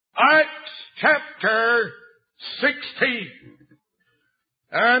Acts chapter 16.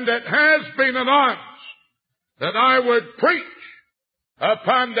 And it has been announced that I would preach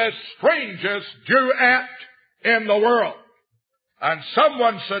upon the strangest duet in the world. And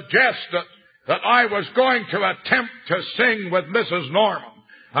someone suggested that I was going to attempt to sing with Mrs. Norman,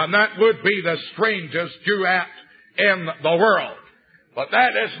 and that would be the strangest duet in the world. But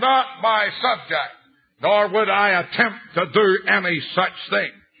that is not my subject, nor would I attempt to do any such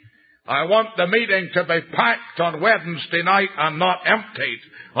thing. I want the meeting to be packed on Wednesday night and not emptied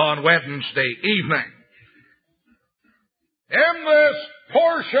on Wednesday evening. In this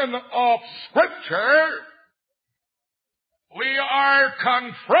portion of Scripture, we are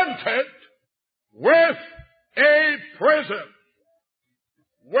confronted with a prison,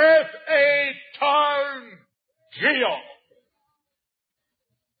 with a town jail.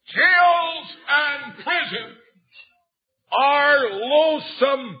 Jails and prisons are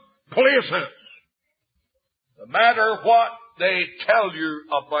loathsome places. No matter what they tell you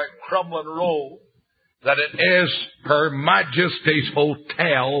about Crumlin Road, that it is Her Majesty's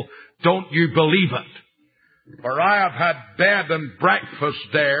Hotel, don't you believe it. For I have had bed and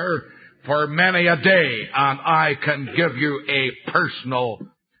breakfast there for many a day, and I can give you a personal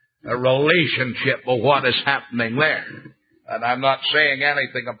relationship with what is happening there. And I'm not saying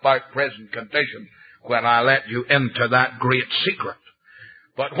anything about prison conditions when I let you into that great secret.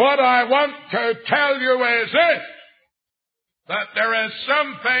 But what I want to tell you is this, that there is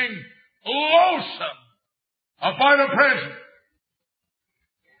something loathsome about a prison.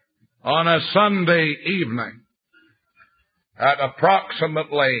 On a Sunday evening, at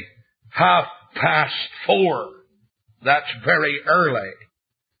approximately 4:30, that's very early,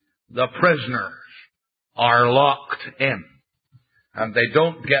 the prisoners are locked in. And they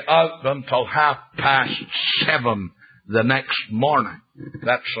don't get out until 7:30 the next morning.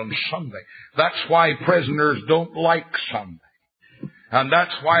 That's on Sunday. That's why prisoners don't like Sunday. And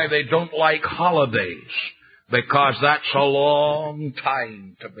that's why they don't like holidays, because that's a long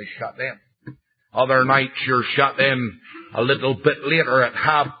time to be shut in. Other nights you're shut in a little bit later at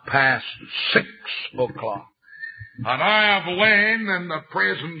 6:30. And I have lain in the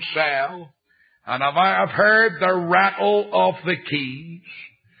prison cell, and I have heard the rattle of the keys,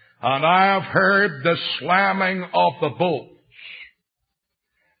 and I have heard the slamming of the bolts.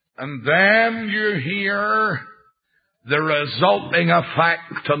 And then you hear the resulting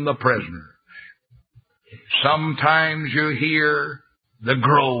effect on the prisoner. Sometimes you hear the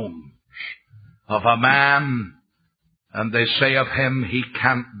groans of a man, and they say of him, he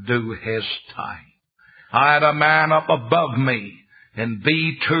can't do his time. I had a man up above me in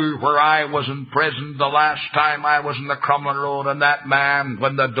B2 where I was in prison the last time I was in the Crumlin Road, and that man,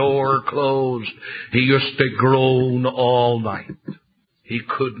 when the door closed, he used to groan all night. He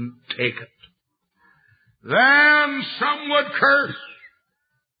couldn't take it. Then some would curse,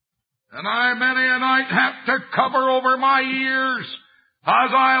 and I many a night have to cover over my ears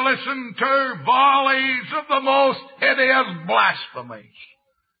as I listen to volleys of the most hideous blasphemies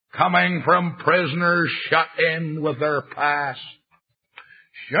coming from prisoners shut in with their past,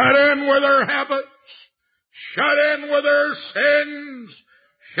 shut in with their habits, shut in with their sins,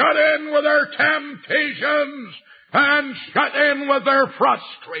 shut in with their temptations, and shut in with their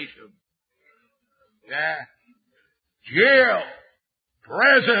frustrations. Yeah. Jail,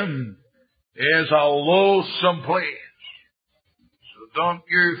 prison is a loathsome place. So don't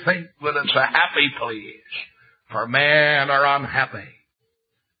you think that it's a happy place for men are unhappy.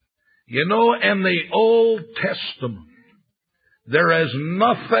 You know, in the Old Testament, there is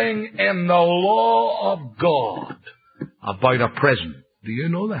nothing in the law of God about a prison. Do you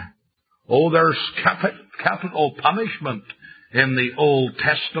know that? Oh, there's capital punishment in the Old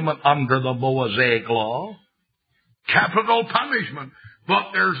Testament under the Mosaic law. Capital punishment.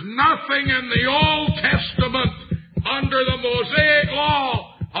 But there's nothing in the Old Testament under the Mosaic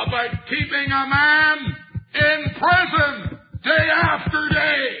law about keeping a man in prison day after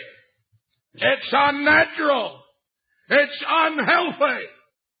day. It's unnatural. It's unhealthy.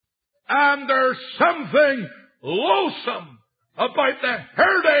 And there's something loathsome about the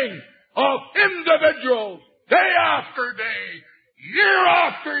hurting of individuals day after day, year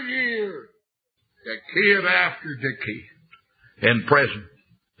after year, decade after decade in prison.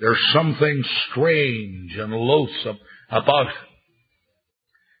 There's something strange and loathsome about it.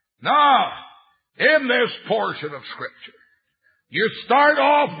 Now, in this portion of Scripture, you start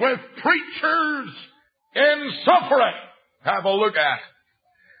off with preachers in suffering. Have a look at it.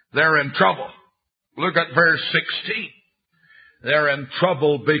 They're in trouble. Look at verse 16. They're in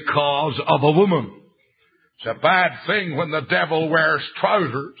trouble because of a woman. It's a bad thing when the devil wears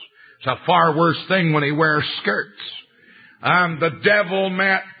trousers. It's a far worse thing when he wears skirts. And the devil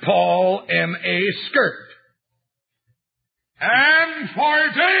met Paul in a skirt. And for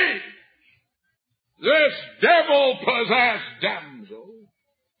days, this devil-possessed damsel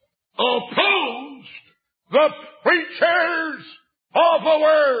opposed the preachers of the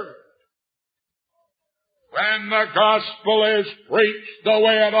word. When the gospel is preached the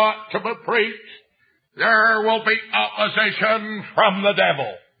way it ought to be preached, there will be opposition from the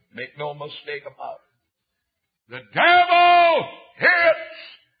devil. Make no mistake about it. The devil hates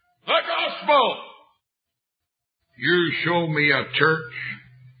the gospel. You show me a church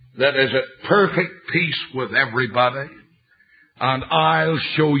that is at perfect peace with everybody, and I'll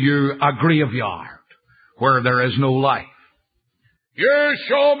show you a graveyard where there is no life. You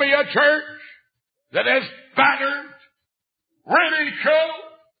show me a church that is battered, ridiculed,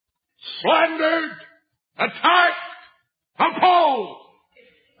 slandered, attacked, opposed,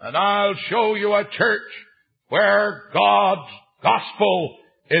 and I'll show you a church where God's gospel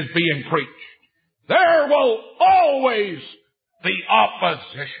is being preached. There will always be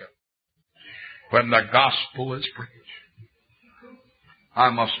opposition when the gospel is preached. I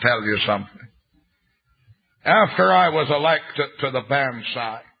must tell you something. After I was elected to the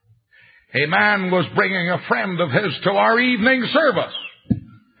bandside, a man was bringing a friend of his to our evening service.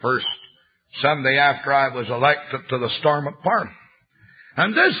 First Sunday after I was elected to the Stormont Parliament.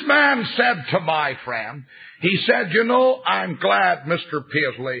 And this man said to my friend, he said, you know, I'm glad Mr.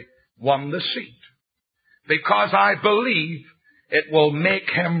 Paisley won the seat, because I believe it will make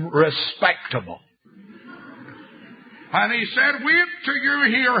him respectable. And he said, wait till you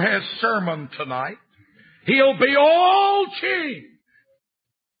hear his sermon tonight. He'll be all changed.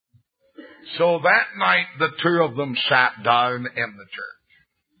 So that night the two of them sat down in the church.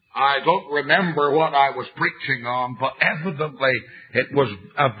 I don't remember what I was preaching on, but evidently it was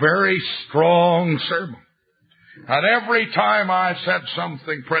a very strong sermon. And every time I said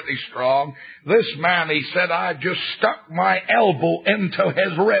something pretty strong, this man, he said, I just stuck my elbow into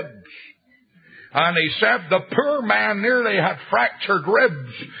his ribs. And he said the poor man nearly had fractured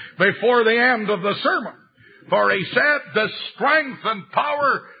ribs before the end of the sermon. For he said the strength and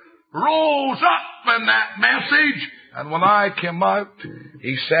power rose up in that message. And when I came out,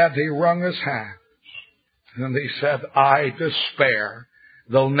 he said he wrung his hands. And he said, I despair.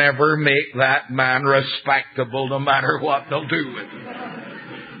 They'll never make that man respectable no matter what they'll do with him.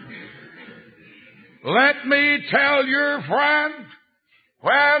 Let me tell you, friend,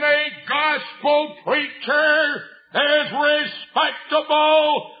 when a gospel preacher is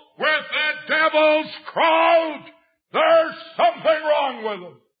respectable with the devil's crowd, there's something wrong with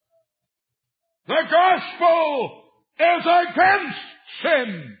him. The gospel is against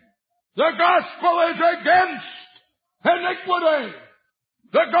sin. The gospel is against iniquity.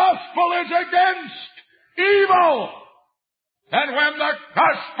 The gospel is against evil. And when the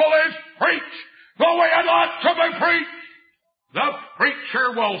gospel is preached the way it ought to be preached, the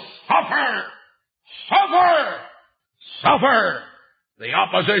preacher will suffer the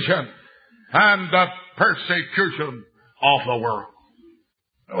opposition and the persecution of the world.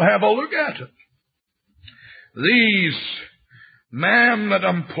 Now have a look at it. These men that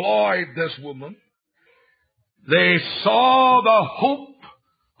employed this woman, they saw the hope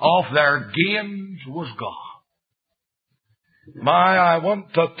of their gains was gone. I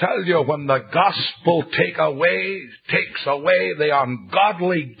want to tell you, when the gospel takes away the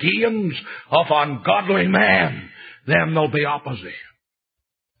ungodly gains of ungodly men, then there'll be opposition.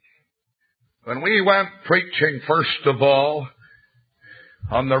 When we went preaching, first of all,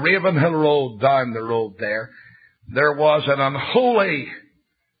 on the Ravenhill Road, down the road there was an unholy,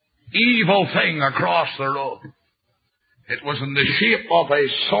 evil thing across the road. It was in the shape of a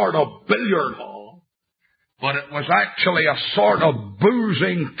sort of billiard hall, but it was actually a sort of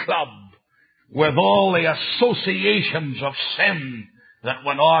boozing club with all the associations of sin that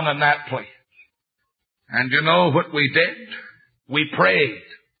went on in that place. And you know what we did? We prayed.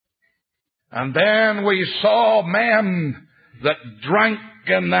 And then we saw men that drank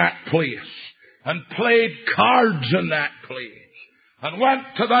in that place and played cards in that place and went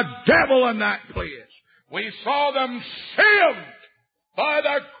to the devil in that place. We saw them saved by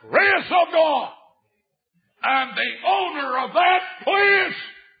the grace of God. And the owner of that place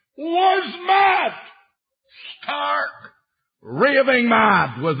was mad. Stark, raving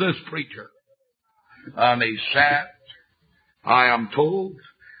mad with this preacher. And he said, I am told,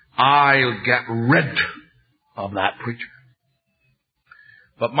 I'll get rid of that preacher.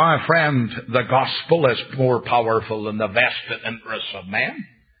 But my friend, the gospel is more powerful than the vested interests of men.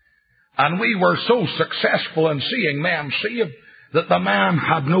 And we were so successful in seeing men saved that the man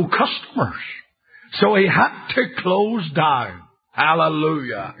had no customers. So he had to close down.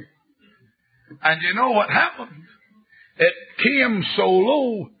 Hallelujah. And you know what happened? It came so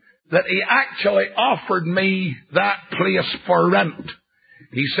low that he actually offered me that place for rent.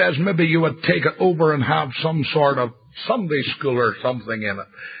 He says, maybe you would take it over and have some sort of Sunday school or something in it.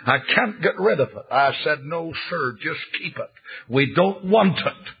 I can't get rid of it. I said, no, sir, just keep it. We don't want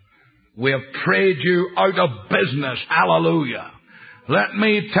it. We have prayed you out of business. Hallelujah. Let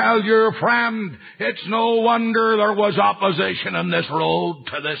me tell you, friend, it's no wonder there was opposition in this road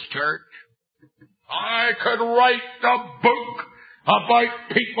to this church. I could write a book about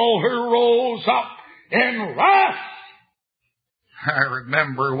people who rose up in wrath. I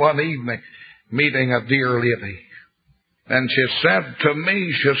remember one evening meeting a dear lady, and she said to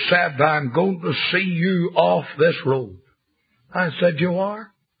me, she said, I'm going to see you off this road. I said, you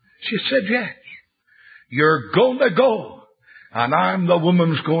are? She said, yes. You're going to go, and I'm the woman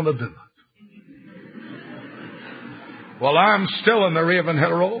who's going to do it. Well, I'm still in the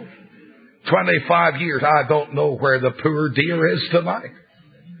Ravenhill Road. 25 years. I don't know where the poor dear is tonight.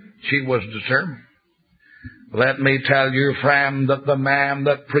 She was determined. Let me tell you, friend, that the man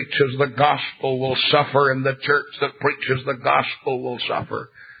that preaches the gospel will suffer, and the church that preaches the gospel will suffer.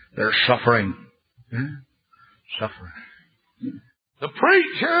 They're suffering. Suffering. The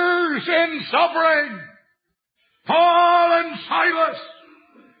preachers in suffering, Paul and Silas,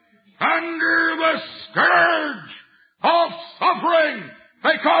 under the scourge of suffering,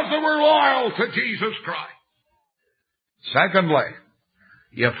 because they were loyal to Jesus Christ. Secondly,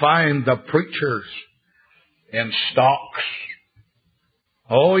 you find the preachers in stocks.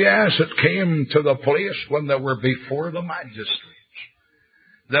 Oh yes, it came to the place when they were before the magistrates.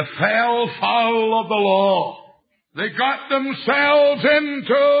 They fell foul of the law. They got themselves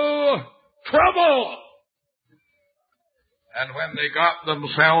into trouble. And when they got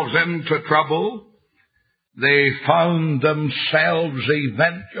themselves into trouble, they found themselves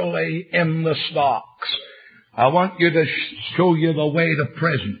eventually in the stocks. I want you to show you the way to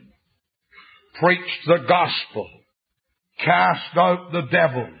prison. Preach the gospel. Cast out the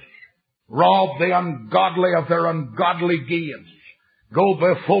devils. Rob the ungodly of their ungodly gains. Go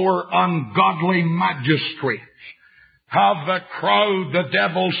before ungodly magistrates. Have the crowd, the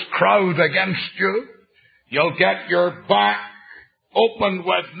devil's crowd against you. You'll get your back opened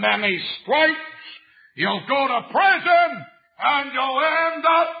with many stripes. You'll go to prison, and you'll end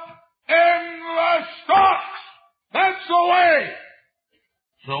up in the stocks. That's the way.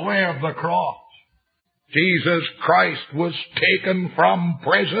 It's the way of the cross. Jesus Christ was taken from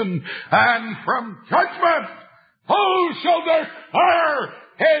prison and from judgment. Who shall declare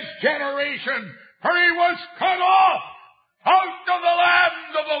his generation? For he was cut off out of the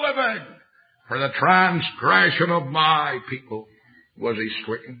land of the living. For the transgression of my people was he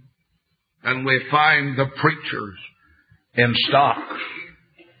stricken. And we find the preachers in stocks.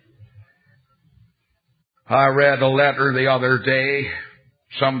 I read a letter the other day,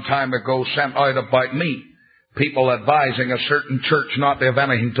 some time ago, sent out about me. People advising a certain church not to have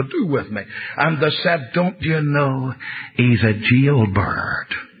anything to do with me. And they said, don't you know he's a jailbird?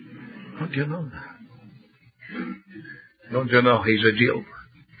 Don't you know that? Don't you know he's a jailbird?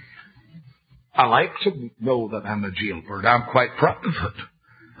 I like to know that I'm a jailbird. I'm quite proud of it.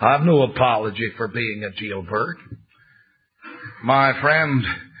 I have no apology for being a jailbird. My friend,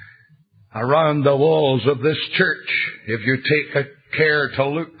 around the walls of this church, if you take a care to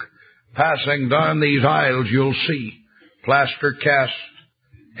look, passing down these aisles, you'll see plaster cast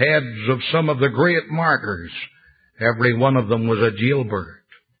heads of some of the great martyrs. Every one of them was a jailbird.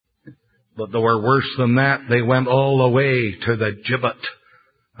 But they were worse than that. They went all the way to the gibbet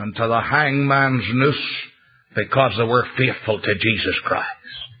and to the hangman's noose because they were faithful to Jesus Christ.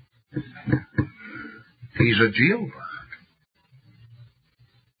 He's a jailbird.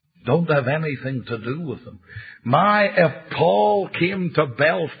 Don't have anything to do with them. If Paul came to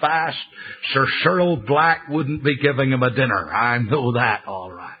Belfast, Sir Cyril Black wouldn't be giving him a dinner. I know that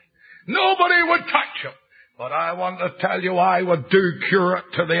all right. Nobody would touch him. But I want to tell you, I would do curate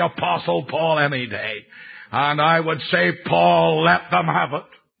to the Apostle Paul any day. And I would say, Paul, let them have it.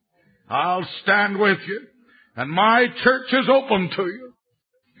 I'll stand with you. And my church is open to you.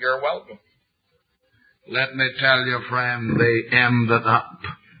 You're welcome. Let me tell you, friend, they ended up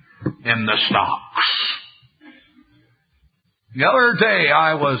in the stocks. The other day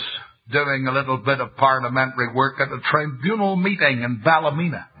I was doing a little bit of parliamentary work at a tribunal meeting in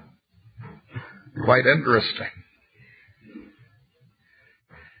Ballymena. Quite interesting.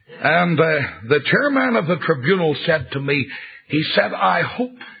 And the chairman of the tribunal said to me, he said, I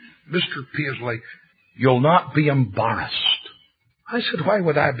hope Mr. Paisley, you'll not be embarrassed. I said, why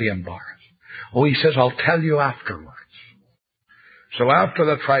would I be embarrassed? Oh, he says, I'll tell you afterwards. So after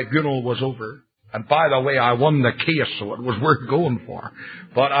the tribunal was over, and by the way, I won the case, so it was worth going for.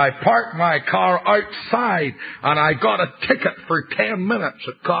 But I parked my car outside, and I got a ticket for 10 minutes.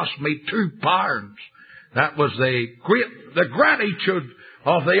 It cost me £2. That was the gratitude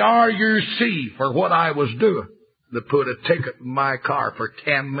of the RUC for what I was doing. They put a ticket in my car for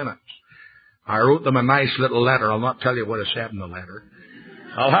 10 minutes. I wrote them a nice little letter. I'll not tell you what it said in the letter.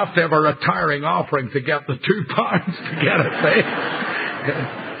 I'll have to have a retiring offering to get the £2 to get it paid.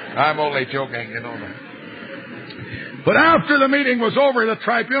 I'm only joking, you know that. But after the meeting was over, the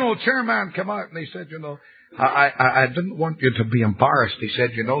tribunal chairman came out and he said, you know, I didn't want you to be embarrassed. He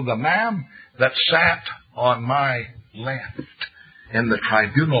said, you know, the man that sat on my left in the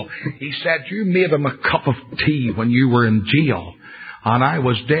tribunal, he said, you made him a cup of tea when you were in jail. And I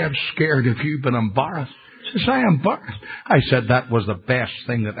was dead scared if you'd been embarrassed. He says, I embarrassed. I said that was the best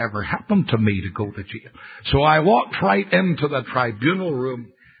thing that ever happened to me to go to jail. So I walked right into the tribunal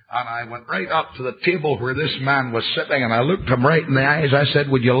room. And I went right up to the table where this man was sitting, and I looked him right in the eyes. I said,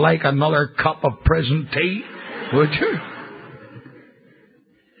 would you like another cup of prison tea? Would you?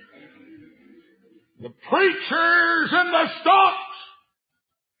 The preachers in the stocks.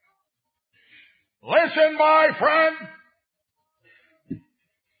 Listen, my friend.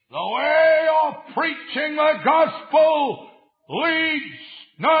 The way of preaching the gospel leads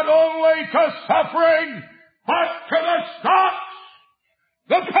not only to suffering, but to the stocks.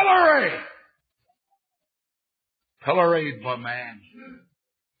 The pillory. Pilloried by man.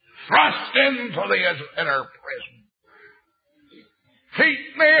 Thrust into the inner prison.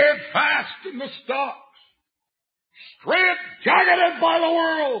 Feet made fast in the stocks. Straight jacketed by the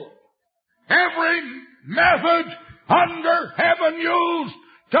world. Every method under heaven used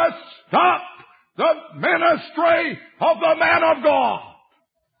to stop the ministry of the man of God.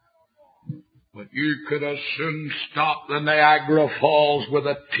 But you could as soon stop the Niagara Falls with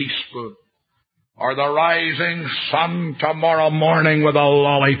a teaspoon, or the rising sun tomorrow morning with a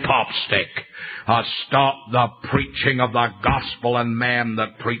lollipop stick, as stop the preaching of the gospel and men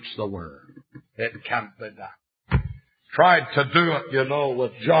that preach the word. It can't be done. Tried to do it, you know,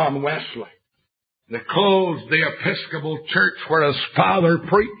 with John Wesley. They closed the Episcopal Church where his father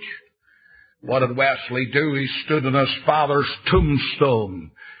preached. What did Wesley do? He stood on his father's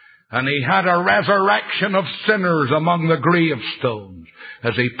tombstone. And he had a resurrection of sinners among the gravestones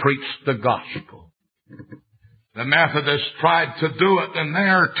as he preached the gospel. The Methodists tried to do it in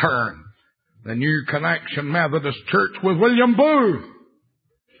their turn. The New Connection Methodist Church with William Booth.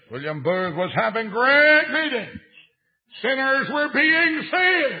 William Booth was having great meetings. Sinners were being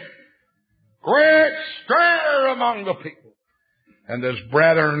saved. Great stir among the people. And his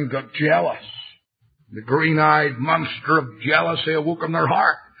brethren got jealous. The green-eyed monster of jealousy awoke in their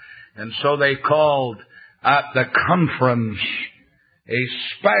heart. And so they called at the conference a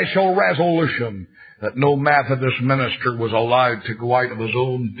special resolution that no Methodist minister was allowed to go out of his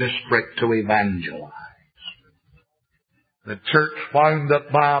own district to evangelize. The church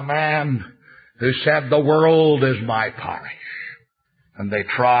founded by a man who said, the world is my parish. And they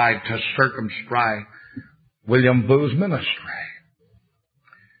tried to circumscribe William Booth's ministry.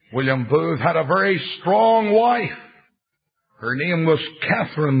 William Booth had a very strong wife. Her name was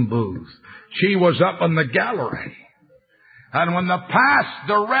Catherine Booth. She was up in the gallery. And when they passed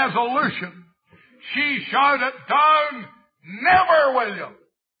the resolution, she shouted down, never, William.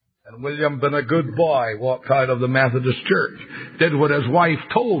 And William, being a good boy, walked out of the Methodist church, did what his wife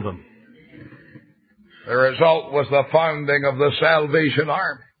told him. The result was the founding of the Salvation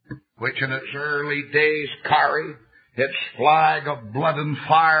Army, which in its early days carried its flag of blood and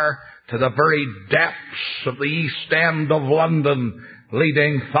fire to the very depths of the East End of London,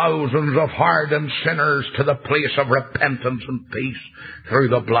 leading thousands of hardened sinners to the place of repentance and peace through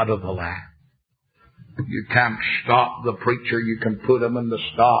the blood of the Lamb. You can't stop the preacher. You can put him in the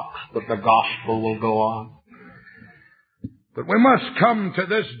stocks, but the gospel will go on. But we must come to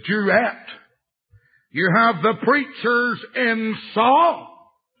this duet. You have the preachers in song.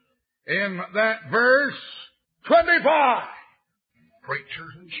 In that verse 25.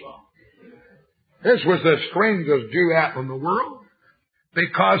 Preachers in song. This was the strangest duet in the world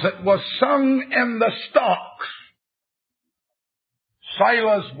because it was sung in the stocks.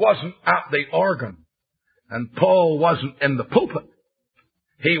 Silas wasn't at the organ and Paul wasn't in the pulpit.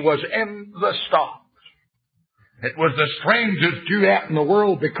 He was in the stocks. It was the strangest duet in the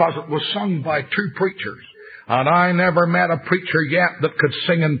world because it was sung by two preachers. And I never met a preacher yet that could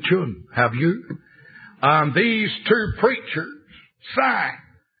sing in tune. Have you? And these two preachers sang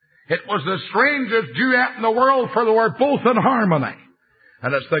It was the strangest duet in the world, for they were both in harmony.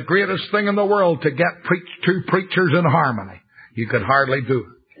 And it's the greatest thing in the world to get two preachers in harmony. You could hardly do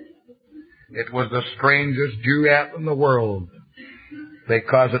it. It was the strangest duet in the world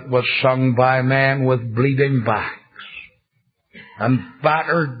because it was sung by men with bleeding backs and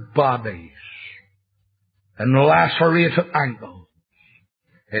battered bodies and lacerated ankles.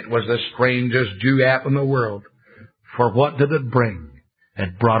 It was the strangest duet in the world. For what did it bring?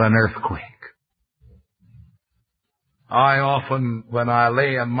 It brought an earthquake. I often, when I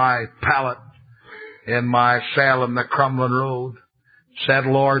lay in my pallet in my cell in the Crumlin Road, said,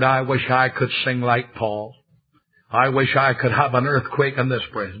 Lord, I wish I could sing like Paul. I wish I could have an earthquake in this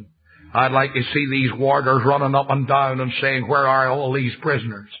prison. I'd like to see these warders running up and down and saying, where are all these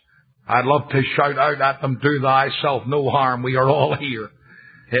prisoners? I'd love to shout out at them, do thyself no harm, we are all here.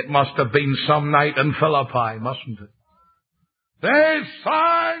 It must have been some night in Philippi, mustn't it? They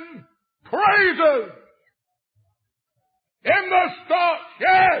sang praises. In the stocks,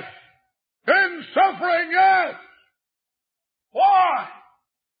 yes. In suffering, yes. Why?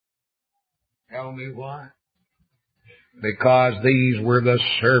 Tell me why. Because these were the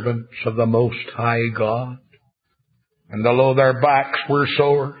servants of the Most High God. And although their backs were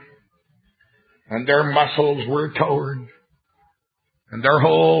sore, and their muscles were torn, and their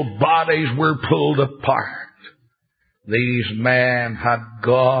whole bodies were pulled apart, these men had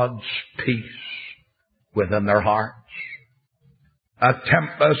God's peace within their hearts. A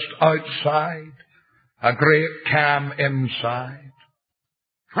tempest outside, a great calm inside.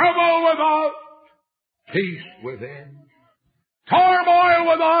 Trouble without, peace within.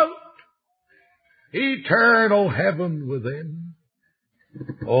 Turmoil without, eternal heaven within.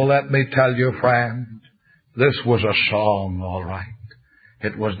 Oh, let me tell you, friend, this was a song, all right.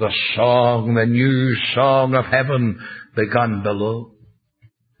 It was the song, the new song of heaven begun below.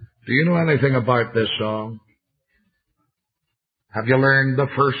 Do you know anything about this song? Have you learned the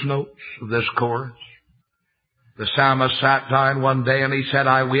first notes of this chorus? The psalmist sat down one day and he said,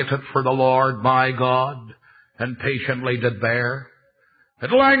 I waited for the Lord my God and patiently did bear.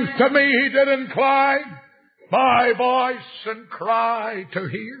 At length to me he did incline my voice and cry to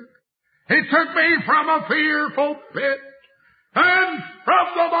hear. He took me from a fearful pit and from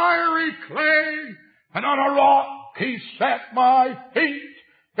the miry clay, and on a rock he set my feet,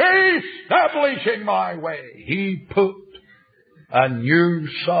 establishing my way. He put a new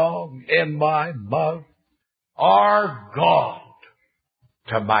song in my mouth, our God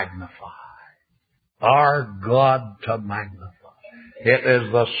to magnify. Our God to magnify. It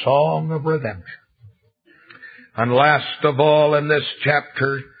is the song of redemption. And last of all in this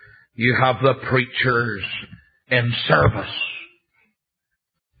chapter, you have the preachers in service.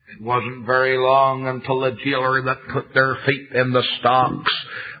 It wasn't very long until the jailer that put their feet in the stocks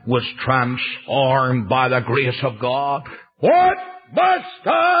was transformed by the grace of God. What must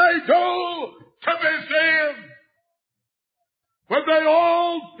I do to be saved? With the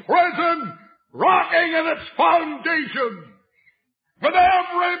old prison rocking in its foundation, with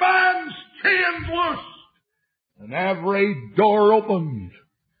every man's chains loosed and every door opened,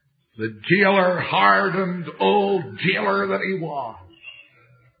 the jailer, hardened old jailer that he was,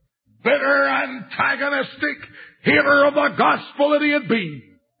 bitter, antagonistic, hater of the gospel that he had been,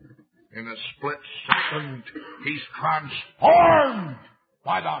 in a split second, he's transformed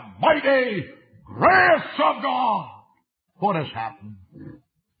by the mighty grace of God. What has happened?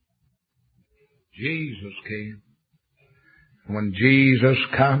 Jesus came. When Jesus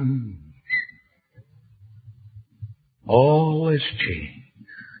comes, all is changed.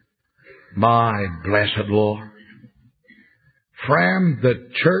 My blessed Lord. Friend, the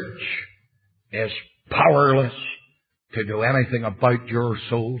church is powerless to do anything about your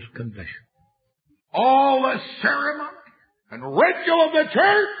soul's condition. All the ceremony and ritual of the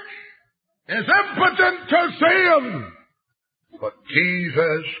church is impotent to save. But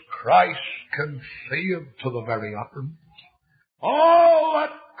Jesus Christ can save to the very uttermost. All that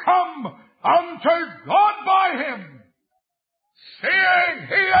come unto God by him, seeing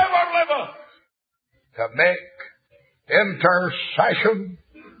he ever liveth, to make intercession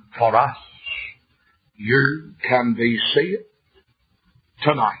for us. You can be saved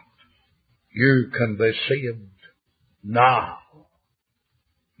tonight. You can be saved now.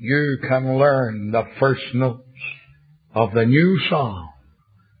 You can learn the first notes of the new song.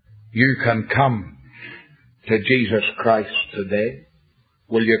 You can come to Jesus Christ today.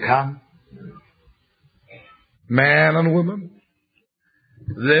 Will you come? Men and women,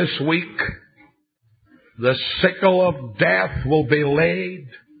 this week the sickle of death will be laid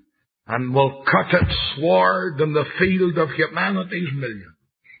and will cut its sword in the field of humanity's millions.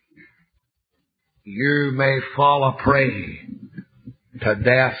 You may fall a prey to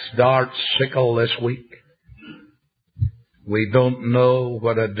death's dark sickle this week. We don't know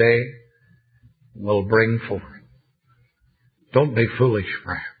what a day will bring forth. Don't be foolish,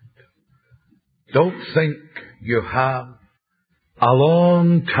 friend. Don't think you have a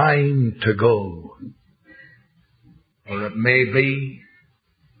long time to go. Or it may be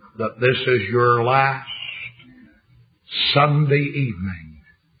that this is your last Sunday evening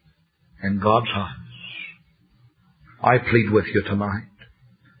in God's house. I plead with you tonight.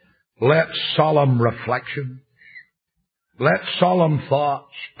 Let solemn reflection, let solemn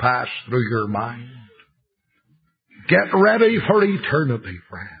thoughts pass through your mind. Get ready for eternity,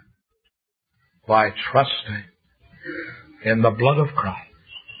 friend, by trusting in the blood of Christ.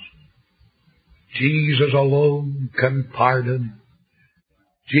 Jesus alone can pardon.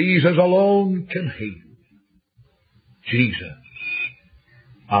 Jesus alone can heal. Jesus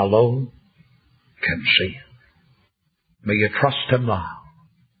alone can save. May you trust Him now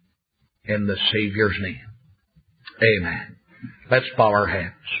in the Savior's name. Amen. Let's bow our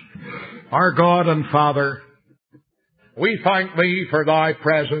heads. Our God and Father, we thank Thee for Thy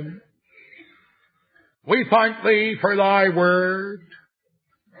presence. We thank Thee for Thy word.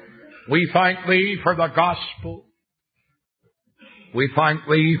 We thank Thee for the gospel. We thank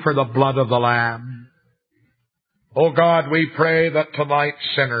Thee for the blood of the Lamb. Oh God, we pray that tonight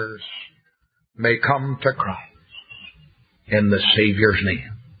sinners may come to Christ in the Savior's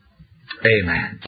name. Amen.